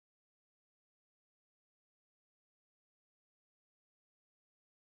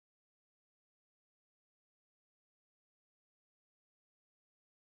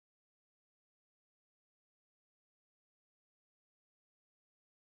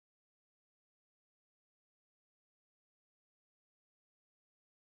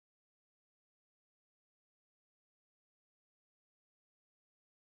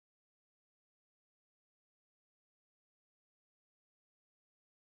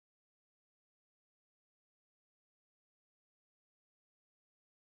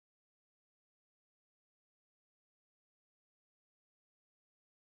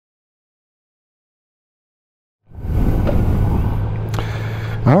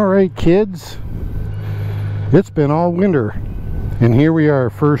Alright kids, it's been all winter and here we are,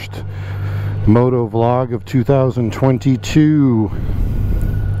 first moto vlog of 2022.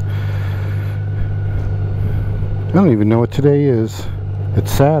 I don't even know what today is.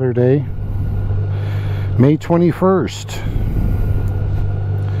 It's Saturday, May 21st.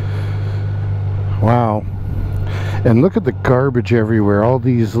 Wow. And look at the garbage everywhere, all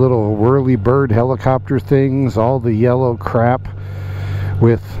these little whirly bird helicopter things, all the yellow crap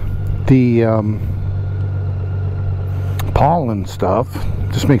with the pollen stuff.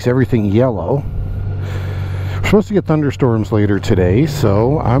 Just makes everything yellow. We're supposed to get thunderstorms later today,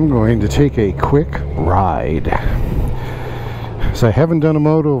 so I'm going to take a quick ride. So I haven't done a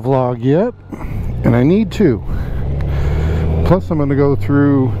moto vlog yet, and I need to. Plus I'm going to go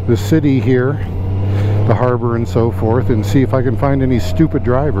through the city here, the harbor and so forth, and see if I can find any stupid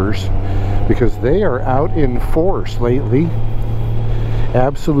drivers, because they are out in force lately.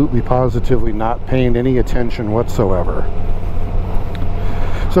 Absolutely positively not paying any attention whatsoever.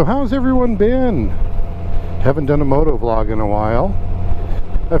 So how's everyone been? Haven't done a moto vlog in a while.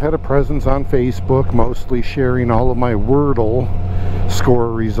 I've had a presence on Facebook, mostly sharing all of my Wordle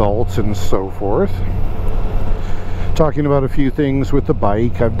score results and so forth. Talking about a few things with the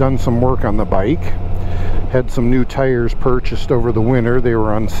bike. I've done some work on the bike. Had some new tires purchased over the winter. They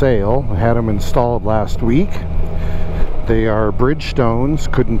were on sale. I had them installed last week. They are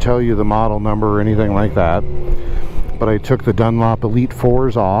Bridgestones. Couldn't tell you the model number or anything like that. But I took the Dunlop Elite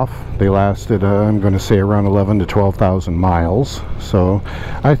 4s off. They lasted, I'm going to say, around 11 to 12,000 miles. So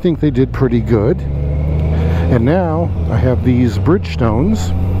I think they did pretty good. And now I have these Bridgestones.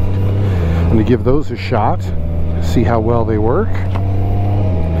 I'm going to give those a shot. See how well they work.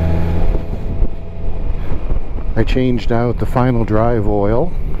 I changed out the final drive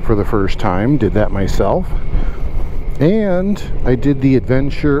oil for the first time. Did that myself. And I did the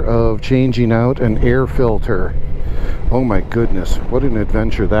adventure of changing out an air filter. Oh my goodness, what an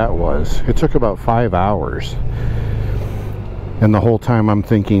adventure that was. It took about 5 hours. And the whole time I'm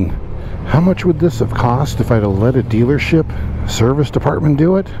thinking, how much would this have cost if I'd have let a dealership service department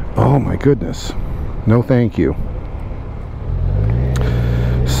do it? Oh my goodness. No thank you.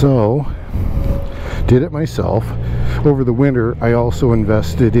 So, did it myself. Over the winter, I also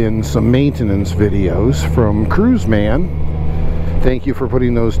invested in some maintenance videos from Cruiseman. Thank you for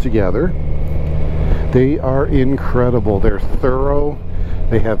putting those together. They are incredible. They're thorough.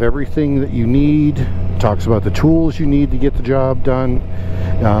 They have everything that you need. Talks about the tools you need to get the job done.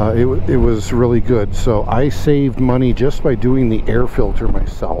 It was really good. So I saved money just by doing the air filter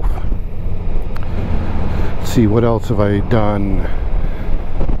myself. Let's see, what else have I done?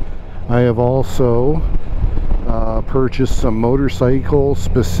 I have also purchased some motorcycle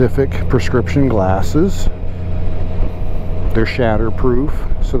specific prescription glasses. They're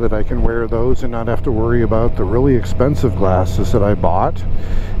shatterproof, so that I can wear those and not have to worry about the really expensive glasses that I bought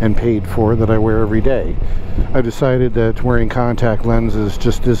and paid for that I wear every day. I decided that wearing contact lenses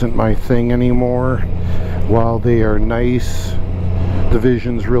just isn't my thing anymore. While they are nice, the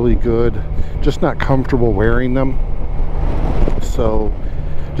vision's really good, just not comfortable wearing them. So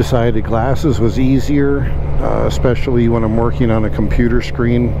decided glasses was easier, especially when I'm working on a computer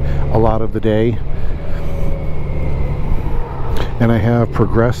screen a lot of the day. And I have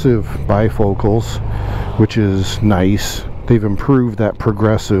progressive bifocals, which is nice. They've improved that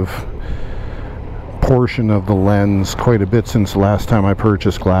progressive portion of the lens quite a bit since the last time I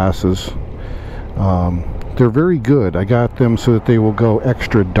purchased glasses. They're very good. I got them so that they will go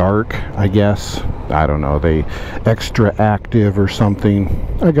extra dark, I guess. I don't know, they extra active or something.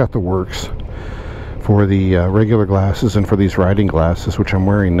 I got the works for the regular glasses and for these riding glasses, which I'm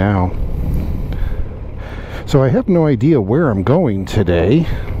wearing now. So I have no idea where I'm going today.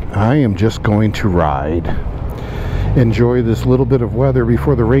 I am just going to ride. Enjoy this little bit of weather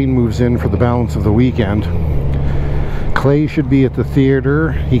before the rain moves in for the balance of the weekend. Clay should be at the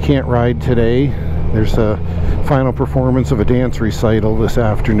theater. He can't ride today. There's a final performance of a dance recital this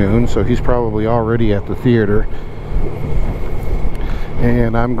afternoon, so he's probably already at the theater.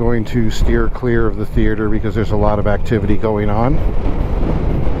 And I'm going to steer clear of the theater because there's a lot of activity going on.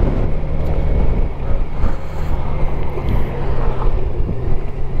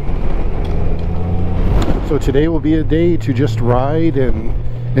 So today will be a day to just ride and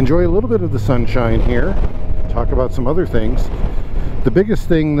enjoy a little bit of the sunshine here. Talk about some other things. The biggest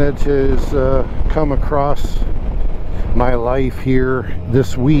thing that has come across my life here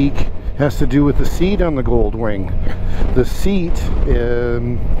this week has to do with the seat on the Goldwing. The seat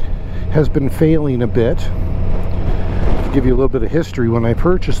has been failing a bit. To give you a little bit of history, when I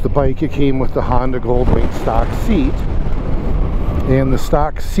purchased the bike, it came with the Honda Goldwing stock seat. And the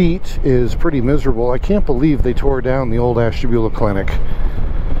stock seat is pretty miserable. I can't believe they tore down the old Ashtabula Clinic.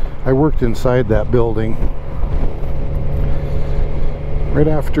 I worked inside that building right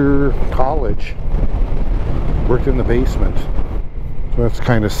after college. Worked in the basement. So that's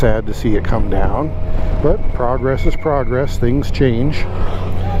kind of sad to see it come down. But progress is progress. Things change.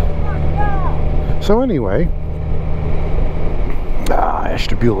 So anyway,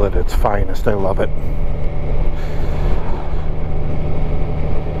 Ashtabula at its finest. I love it.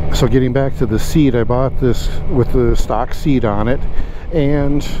 So getting back to the seat, I bought this with the stock seat on it,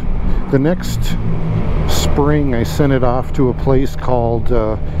 and the next spring I sent it off to a place called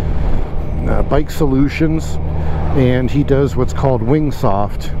Bike Solutions, and he does what's called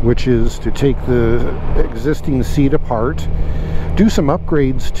Wingsoft, which is to take the existing seat apart, do some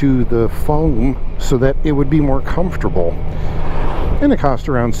upgrades to the foam so that it would be more comfortable. And it cost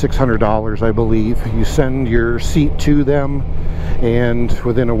around $600, I believe. You send your seat to them, and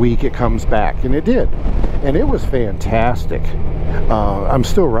within a week it comes back, and it did, and it was fantastic. I'm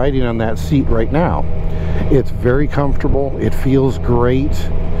still riding on that seat right now. It's very comfortable. It feels great.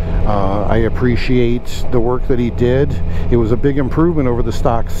 I appreciate the work that he did. It was a big improvement over the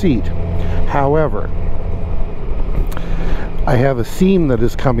stock seat. However, I have a seam that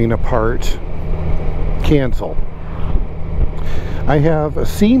is coming apart. Cancel. I have a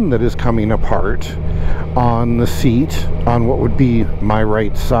seam that is coming apart on the seat on what would be my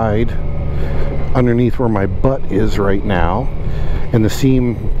right side, underneath where my butt is right now, and the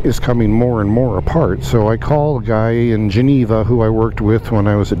seam is coming more and more apart. So I call a guy in Geneva who I worked with when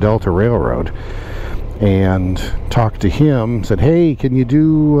I was at Delta Railroad and talked to him, said, hey, can you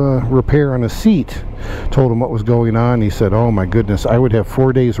do repair on a seat? Told him what was going on. He said, oh my goodness, I would have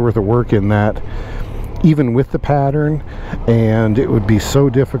 4 days worth of work in that, even with the pattern, and it would be so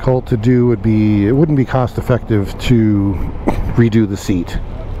difficult to do. It wouldn't be cost effective to redo the seat.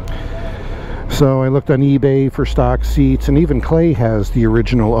 So I looked on eBay for stock seats, and even Clay has the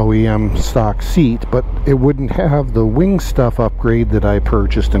original OEM stock seat, but it wouldn't have the wing stuff upgrade that I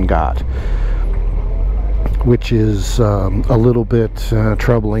purchased and got, which is a little bit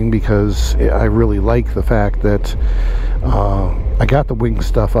troubling, because I really like the fact that I got the wing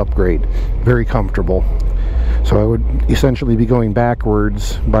stuff upgrade. Very comfortable. So I would essentially be going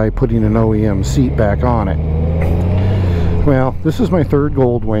backwards by putting an OEM seat back on it. Well, this is my third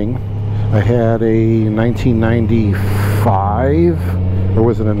gold wing. I had a 1995, or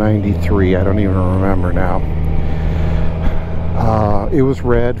was it a 93? I don't even remember now. It was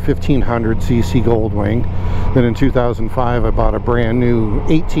red, 1500cc gold wing. Then in 2005 I bought a brand new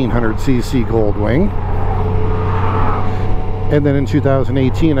 1800cc gold wing. And then in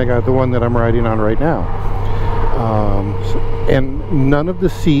 2018 I got the one that I'm riding on right now. And none of the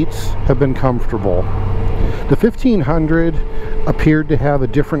seats have been comfortable. The 1500 appeared to have a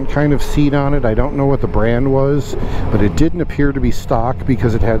different kind of seat on it. I don't know what the brand was, but it didn't appear to be stock,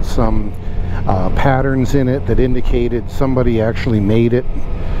 because it had some patterns in it that indicated somebody actually made it.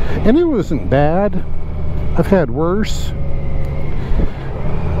 And it wasn't bad. I've had worse.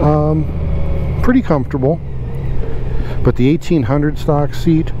 Pretty comfortable. But the 1800 stock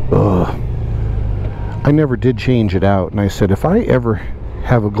seat, I never did change it out. And I said, if I ever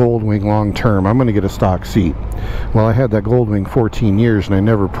have a gold wing long term, I'm going to get a stock seat. Well, I had that gold wing 14 years and I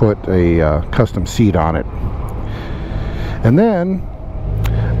never put a custom seat on it. And then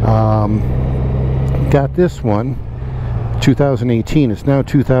got this one, 2018. It's now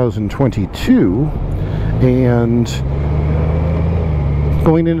 2022, and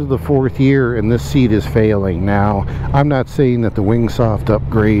going into the 4th year, and this seat is failing. Now, I'm not saying that the Wingsoft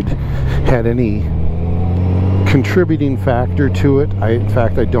upgrade had any contributing factor to it. In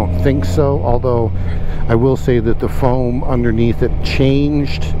fact, I don't think so, although I will say that the foam underneath it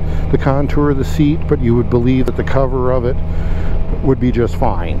changed the contour of the seat, but you would believe that the cover of it would be just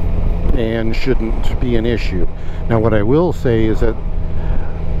fine and shouldn't be an issue. Now, what I will say is that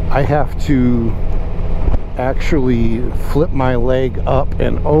I have to actually flip my leg up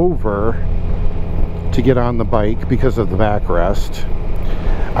and over to get on the bike because of the backrest.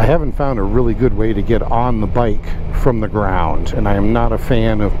 I haven't found a really good way to get on the bike from the ground, and I am not a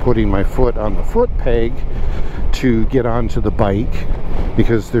fan of putting my foot on the foot peg to get onto the bike,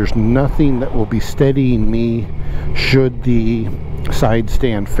 because there's nothing that will be steadying me should the side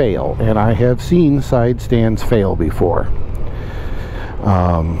stand fail, and I have seen side stands fail before.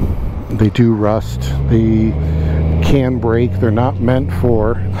 They do rust, they can break, they're not meant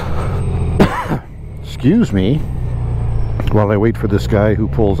for excuse me, while I wait for this guy who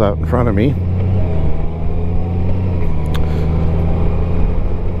pulls out in front of me.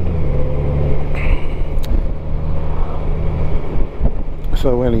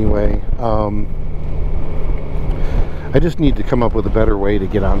 So anyway, I just need to come up with a better way to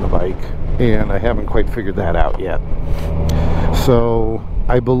get on the bike, and I haven't quite figured that out yet. So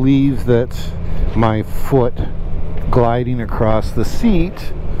I believe that my foot gliding across the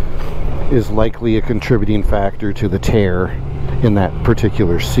seat is likely a contributing factor to the tear in that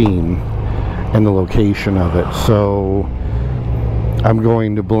particular seam and the location of it. So I'm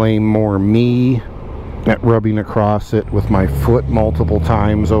going to blame more me at rubbing across it with my foot multiple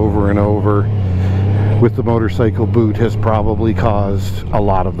times over and over with the motorcycle boot has probably caused a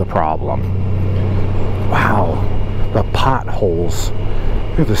lot of the problem. Wow, the potholes.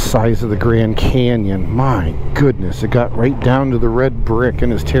 They're the size of the Grand Canyon. My goodness, it got right down to the red brick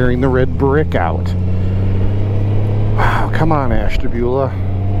and is tearing the red brick out. Wow, come on, Ashtabula.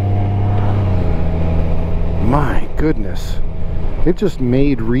 My goodness. It just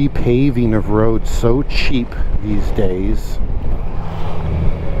made repaving of roads so cheap these days.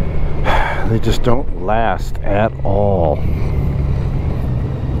 They just don't last at all.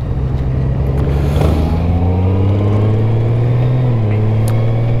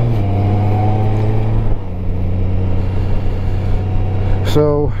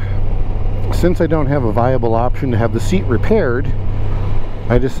 So, since I don't have a viable option to have the seat repaired,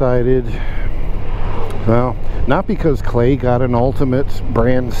 I decided, well, not because Clay got an Ultimate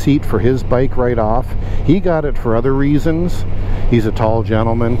brand seat for his bike right off. He got it for other reasons. He's a tall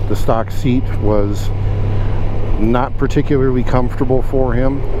gentleman. The stock seat was not particularly comfortable for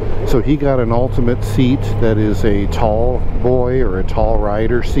him. So he got an Ultimate seat that is a tall boy or a tall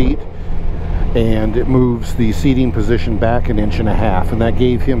rider seat. And it moves the seating position back 1.5 inches, and that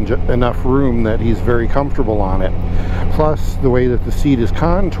gave him enough room that he's very comfortable on it. Plus, the way that the seat is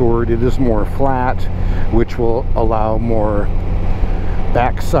contoured, it is more flat, which will allow more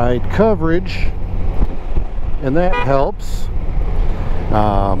backside coverage, and that helps.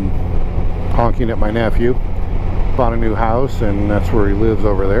 Honking at my nephew. Bought a new house, and that's where he lives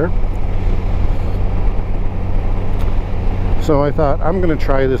over there. So I thought, I'm going to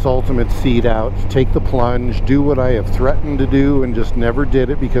try this Ultimate seat out, take the plunge, do what I have threatened to do and just never did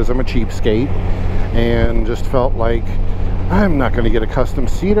it because I'm a cheapskate, and just felt like I'm not going to get a custom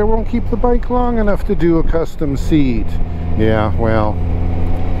seat. I won't keep the bike long enough to do a custom seat. Yeah, well,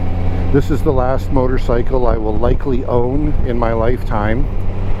 this is the last motorcycle I will likely own in my lifetime,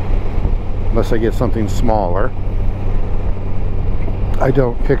 unless I get something smaller. I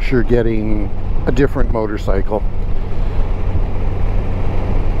don't picture getting a different motorcycle.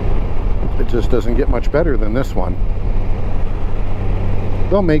 It just doesn't get much better than this one.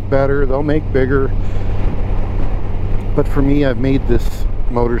 They'll make better, they'll make bigger, but for me, I've made this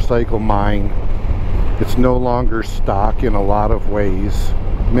motorcycle mine. It's no longer stock in a lot of ways,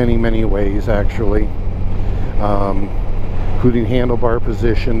 many ways actually, including handlebar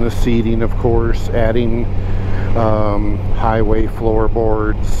position, the seating of course, adding highway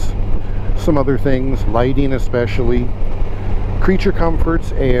floorboards, some other things, lighting especially, creature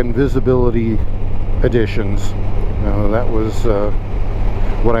comforts and visibility additions. That was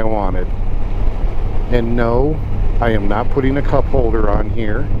what I wanted. And no, I am not putting a cup holder on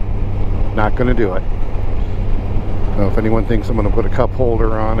here. Not going to do it. If anyone thinks I'm going to put a cup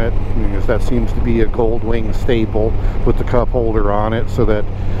holder on it, because that seems to be a Goldwing staple, put the cup holder on it so that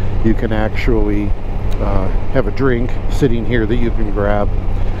you can actually have a drink sitting here that you can grab.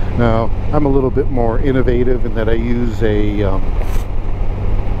 Now, I'm a little bit more innovative in that I use a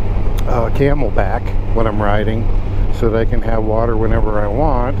Camelback when I'm riding so that I can have water whenever I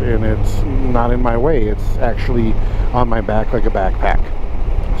want, and it's not in my way. It's actually on my back like a backpack.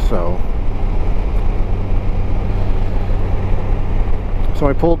 So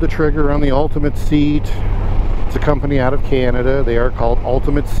I pulled the trigger on the Ultimate seat. It's a company out of Canada. They are called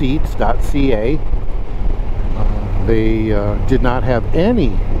ultimateseats.ca. They did not have any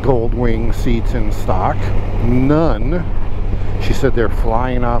Goldwing seats in stock. None. She said they're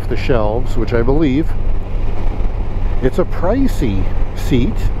flying off the shelves, which I believe. It's a pricey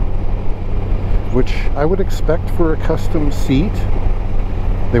seat, which I would expect for a custom seat.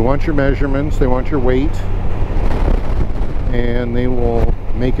 They want your measurements, they want your weight, and they will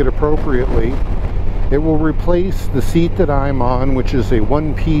make it appropriately. It will replace the seat that I'm on, which is a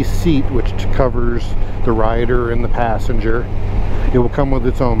one-piece seat which covers the rider and the passenger. It will come with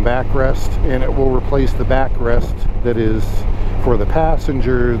its own backrest, and it will replace the backrest that is for the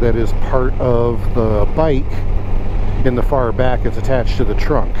passenger, that is part of the bike. In the far back, it's attached to the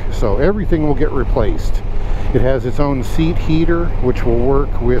trunk. So everything will get replaced. It has its own seat heater, which will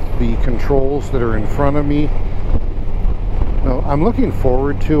work with the controls that are in front of me. Now, I'm looking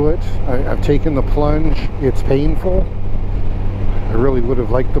forward to it. I've taken the plunge. It's painful. I really would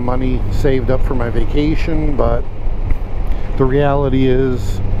have liked the money saved up for my vacation, but the reality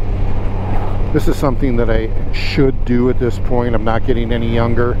is this is something that I should do at this point. I'm not getting any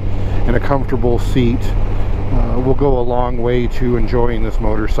younger, and a comfortable seat will go a long way to enjoying this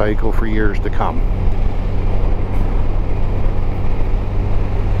motorcycle for years to come.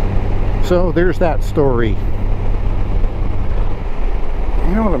 So there's that story.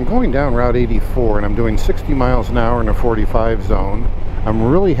 You know what, I'm going down Route 84 and I'm doing 60 miles an hour in a 45 zone. I'm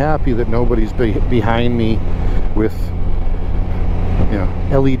really happy that nobody's behind me with, you know,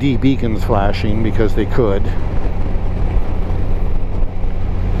 LED beacons flashing, because they could.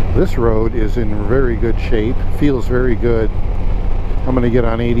 This road is in very good shape, feels very good. I'm going to get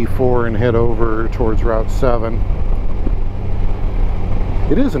on 84 and head over towards Route 7.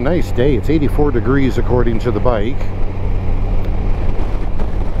 It is a nice day. It's 84 degrees according to the bike.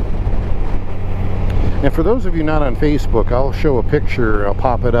 And for those of you not on Facebook, I'll show a picture, I'll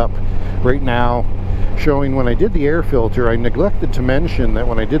pop it up right now, showing when I did the air filter. I neglected to mention that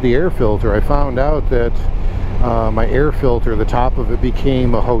when I did the air filter, I found out that my air filter, the top of it,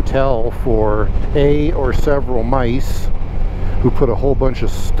 became a hotel for a or several mice who put a whole bunch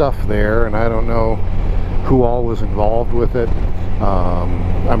of stuff there, and I don't know who all was involved with it.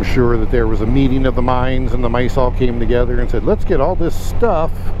 I'm sure that there was a meeting of the minds and the mice all came together and said, let's get all this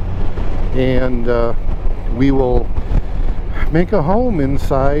stuff and we will make a home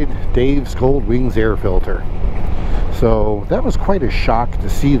inside Dave's Gold Wings air filter. So that was quite a shock to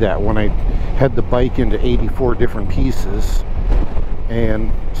see that when I had the bike into 84 different pieces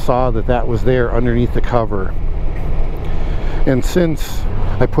and saw that that was there underneath the cover. And since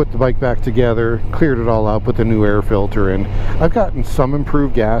I put the bike back together, cleared it all out, put the new air filter in, I've gotten some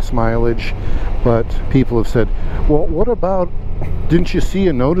improved gas mileage, but people have said, well, what about, didn't you see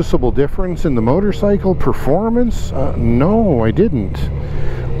a noticeable difference in the motorcycle performance? No, I didn't.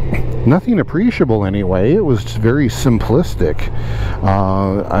 Nothing appreciable anyway. It was very simplistic.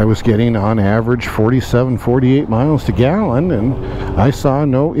 I was getting on average 47, 48 miles to gallon, and I saw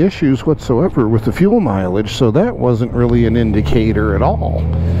no issues whatsoever with the fuel mileage, so that wasn't really an indicator at all.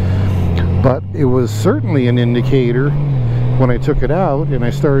 But it was certainly an indicator when I took it out and I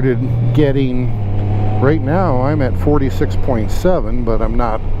started getting, right now I'm at 46.7, but I'm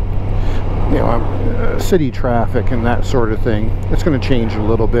not, you know, I'm city traffic and that sort of thing. It's going to change a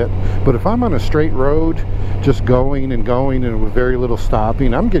little bit, but if I'm on a straight road just going and with very little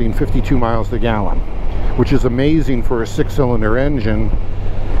stopping, I'm getting 52 miles to gallon, which is amazing for a 6-cylinder engine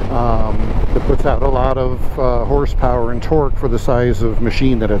that puts out a lot of horsepower and torque for the size of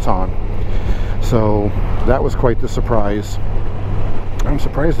machine that it's on. So that was quite the surprise. I'm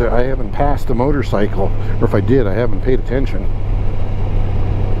surprised that I haven't passed a motorcycle, or if I did, I haven't paid attention.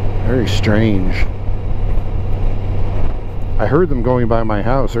 Very strange. I heard them going by my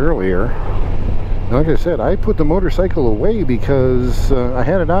house earlier. And like I said, I put the motorcycle away because I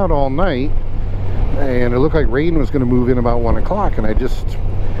had it out all night and it looked like rain was going to move in about 1 o'clock, and I was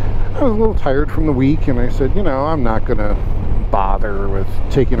a little tired from the week, and I said, you know, I'm not going to bother with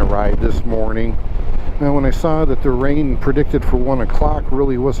taking a ride this morning. Now when I saw that the rain predicted for 1 o'clock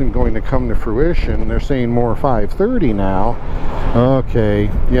really wasn't going to come to fruition, they're saying more 5:30 now. Okay,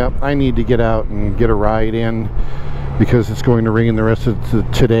 yep, I need to get out and get a ride in because it's going to rain the rest of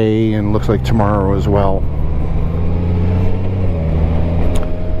today and looks like tomorrow as well.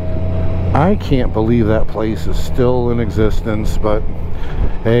 I can't believe that place is still in existence, but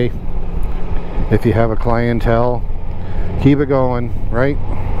hey, if you have a clientele, keep it going, right?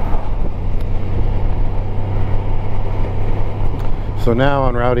 So now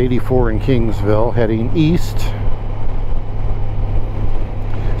on Route 84 in Kingsville, heading east.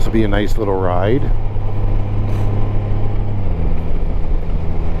 This will be a nice little ride.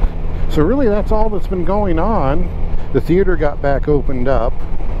 So really that's all that's been going on. The theater got back opened up.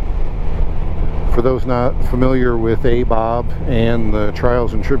 For those not familiar with ABOB and the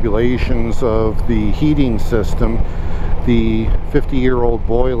trials and tribulations of the heating system, the 50-year-old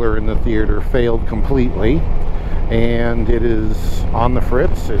boiler in the theater failed completely, and it is on the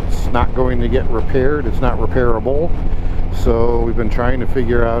fritz. It's not going to get repaired. It's not repairable. So we've been trying to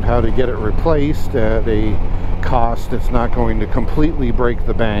figure out how to get it replaced at a cost that's not going to completely break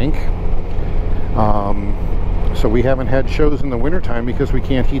the bank. So we haven't had shows in the wintertime because we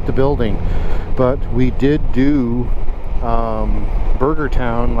can't heat the building. But we did do Burger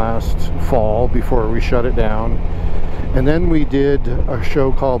Town last fall before we shut it down. And then we did a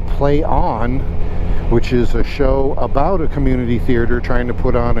show called Play On, which is a show about a community theater trying to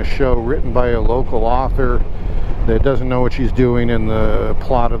put on a show written by a local author that doesn't know what she's doing, and the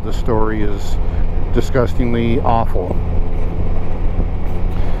plot of the story is disgustingly awful.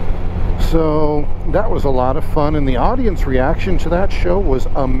 So that was a lot of fun, and the audience reaction to that show was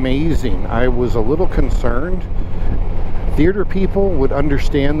amazing. I was a little concerned theater people would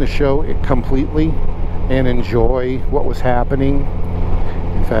understand the show completely and enjoy what was happening.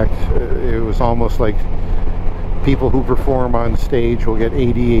 In fact, it was almost like people who perform on stage will get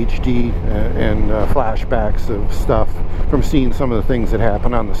ADHD and flashbacks of stuff from seeing some of the things that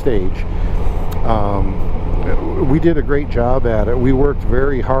happen on the stage. We did a great job at it. We worked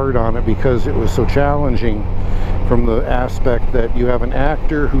very hard on it because it was so challenging, from the aspect that you have an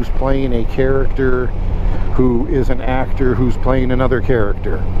actor who's playing a character who is an actor who's playing another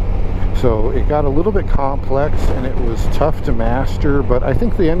character. So it got a little bit complex and it was tough to master, but I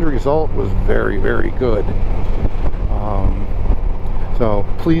think the end result was very, very good. So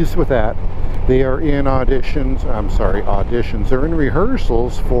pleased with that. They are in auditions, they're in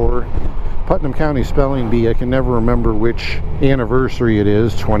rehearsals for Putnam County Spelling Bee. I can never remember which anniversary it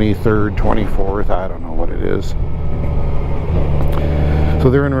is, 23rd, 24th, I don't know what it is. So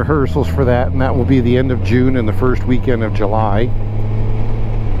they're in rehearsals for that, and that will be the end of June and the first weekend of July.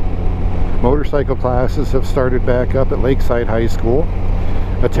 Motorcycle classes have started back up at Lakeside High School.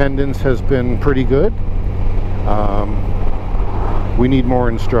 Attendance has been pretty good. We need more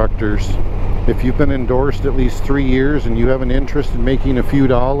instructors. If you've been endorsed at least 3 years and you have an interest in making a few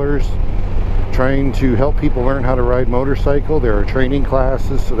dollars trying to help people learn how to ride motorcycle, there are training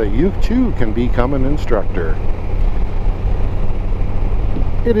classes so that you too can become an instructor.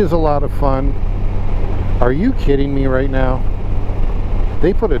 It is a lot of fun. Are you kidding me right now?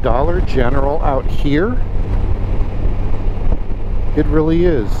 They put a Dollar General out here? It really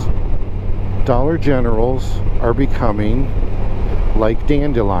is. Dollar Generals are becoming like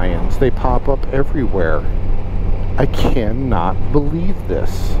dandelions. They pop up everywhere. I cannot believe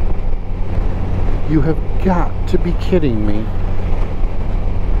this. You have got to be kidding me.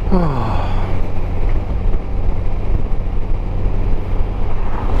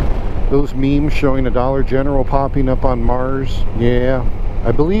 Those memes showing a Dollar General popping up on Mars, yeah,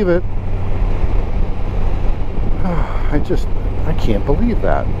 I believe it. I can't believe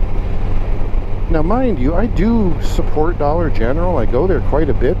that. Now, mind you, I do support Dollar General. I go there quite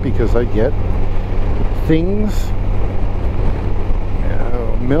a bit because I get things,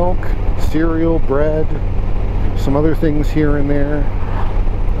 milk, cereal, bread, some other things here and there.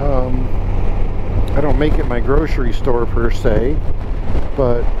 I don't make it my grocery store per se,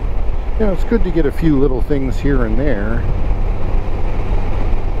 but you know, it's good to get a few little things here and there.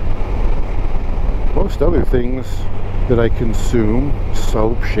 Most other things that I consume,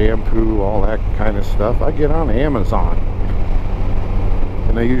 soap, shampoo, all that kind of stuff, I get on Amazon.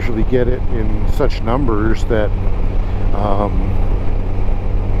 And I usually get it in such numbers that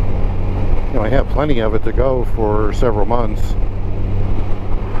you know, I have plenty of it to go for several months.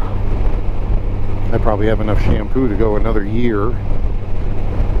 I probably have enough shampoo to go another year.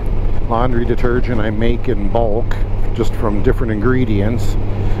 Laundry detergent I make in bulk, just from different ingredients.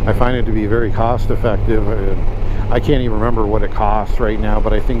 I find it to be very cost effective. I can't even remember what it costs right now,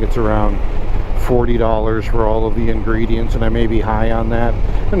 but I think it's around $40 for all of the ingredients, and I may be high on that.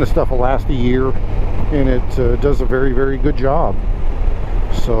 And the stuff will last a year, and it does a very, very good job.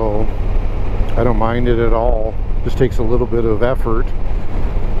 So I don't mind it at all. Just takes a little bit of effort,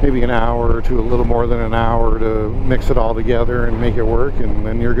 maybe an hour to a little more than an hour to mix it all together and make it work, and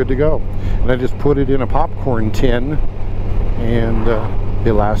then you're good to go. And I just put it in a popcorn tin, and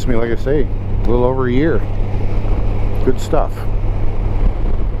it lasts me, like I say, a little over a year. Good stuff.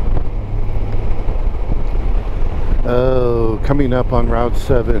 Oh, coming up on Route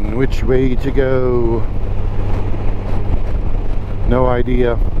 7, which way to go? No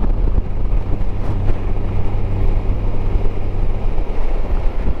idea.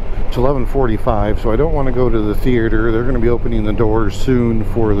 It's 11:45, so I don't want to go to the theater. They're going to be opening the doors soon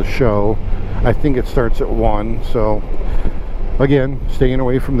for the show. I think it starts at 1, so again, staying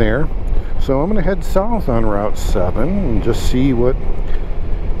away from there. So I'm going to head south on Route 7 and just see what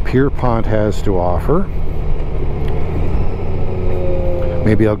Pierpont has to offer.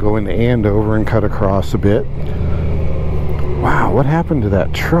 Maybe I'll go into Andover and cut across a bit. Wow, what happened to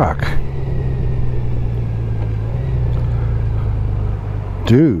that truck?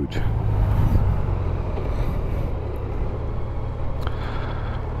 Dude.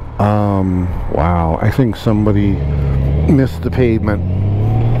 Wow, I think somebody missed the pavement.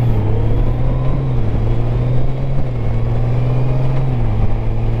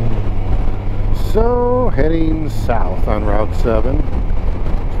 So, heading south on Route 7.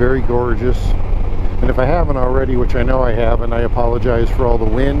 It's very gorgeous. And if I haven't already, which I know I haven't, I apologize for all the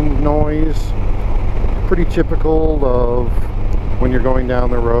wind noise. Pretty typical of when you're going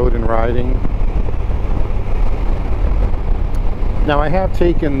down the road and riding. Now, I have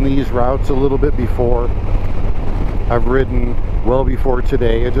taken these routes a little bit before. I've ridden well before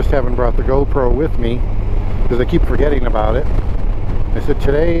today. I just haven't brought the GoPro with me because I keep forgetting about it. I said,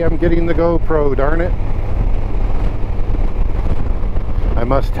 today I'm getting the GoPro, darn it. I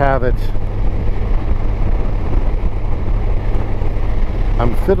must have it.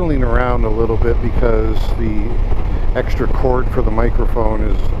 I'm fiddling around a little bit because the extra cord for the microphone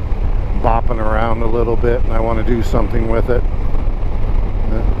is bopping around a little bit and I want to do something with it.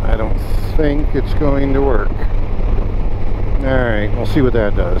 I don't think it's going to work. Alright, we'll see what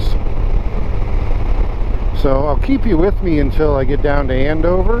that does. So I'll keep you with me until I get down to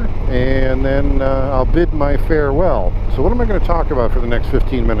Andover, and then I'll bid my farewell. So what am I going to talk about for the next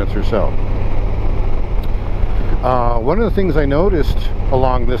 15 minutes or so? One of the things I noticed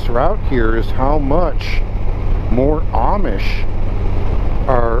along this route here is how much more Amish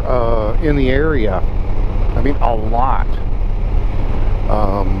are in the area. I mean, a lot.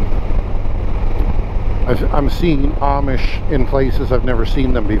 I'm seeing Amish in places I've never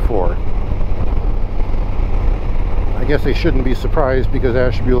seen them before. I guess they shouldn't be surprised because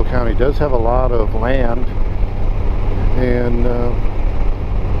Ashtabula County does have a lot of land, and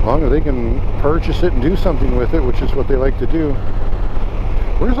as long as they can purchase it and do something with it, which is what they like to do.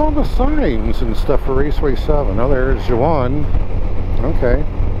 Where's all the signs and stuff for Raceway 7? Oh, there's one. Okay.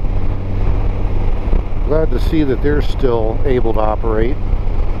 Glad to see that they're still able to operate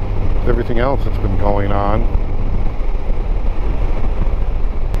with everything else that's been going on.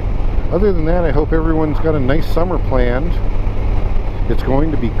 Other than that, I hope everyone's got a nice summer planned. It's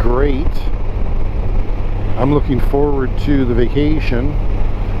going to be great. I'm looking forward to the vacation.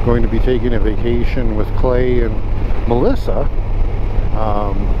 Going to be taking a vacation with Clay and Melissa.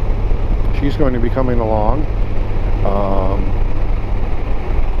 She's going to be coming along.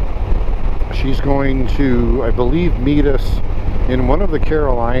 She's going to, I believe, meet us in one of the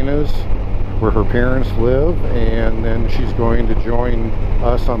Carolinas where her parents live, and then she's going to join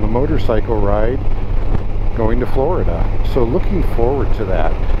us on the motorcycle ride going to Florida. So looking forward to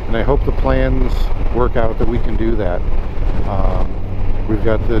that, and I hope the plans work out that we can do that. We've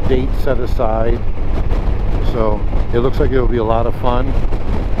got the date set aside, so it looks like it'll be a lot of fun.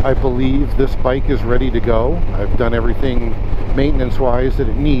 I believe this bike is ready to go. I've done everything maintenance wise that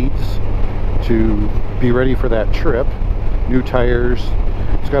it needs to be ready for that trip. New tires,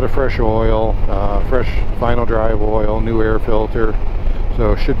 it's got a fresh oil, fresh final drive oil, new air filter,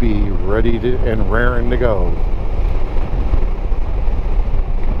 so it should be ready to and raring to go.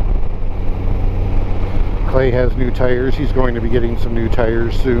 Clay has new tires. He's going to be getting some new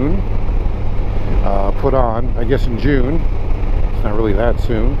tires soon, put on, I guess in June. It's not really that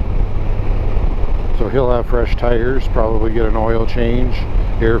soon. So he'll have fresh tires, probably get an oil change,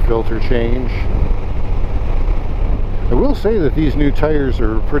 air filter change. I will say that these new tires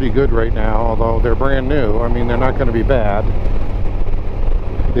are pretty good right now, although they're brand new. I mean, they're not going to be bad.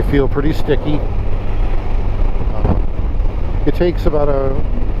 They feel pretty sticky. It takes about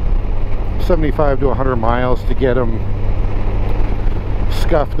 75 to 100 miles to get them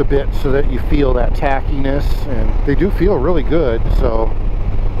scuffed a bit so that you feel that tackiness, and they do feel really good. So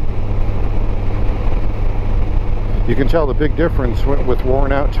you can tell the big difference with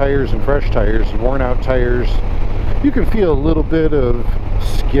worn out tires and fresh tires. Worn out tires, you can feel a little bit of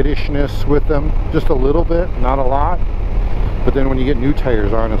skittishness with them, just a little bit, not a lot. But then when you get new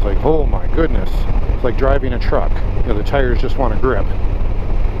tires on, it's like, oh my goodness, it's like driving a truck. You know, the tires just want to grip.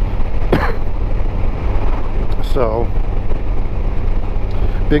 So,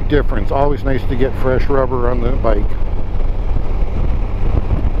 big difference. Always nice to get fresh rubber on the bike.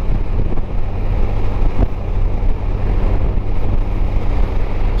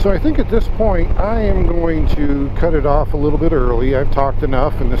 So I think at this point I am going to cut it off a little bit early. I've talked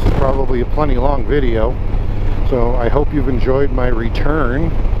enough, and this is probably a plenty long video. So I hope you've enjoyed my return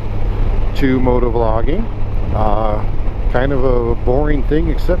to motovlogging. Kind of a boring thing,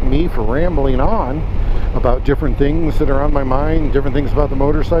 except me for rambling on about different things that are on my mind, different things about the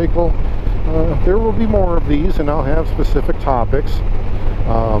motorcycle. There will be more of these, and I'll have specific topics.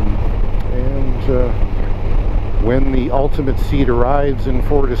 When the ultimate seat arrives in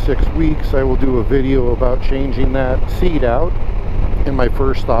 4 to 6 weeks, I will do a video about changing that seat out and my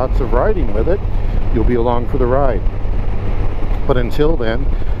first thoughts of riding with it. You'll be along for the ride. But until then,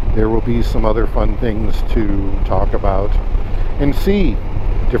 there will be some other fun things to talk about and see,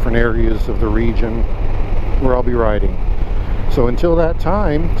 different areas of the region where I'll be riding. So until that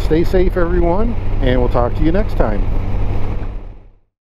time, stay safe everyone, and we'll talk to you next time.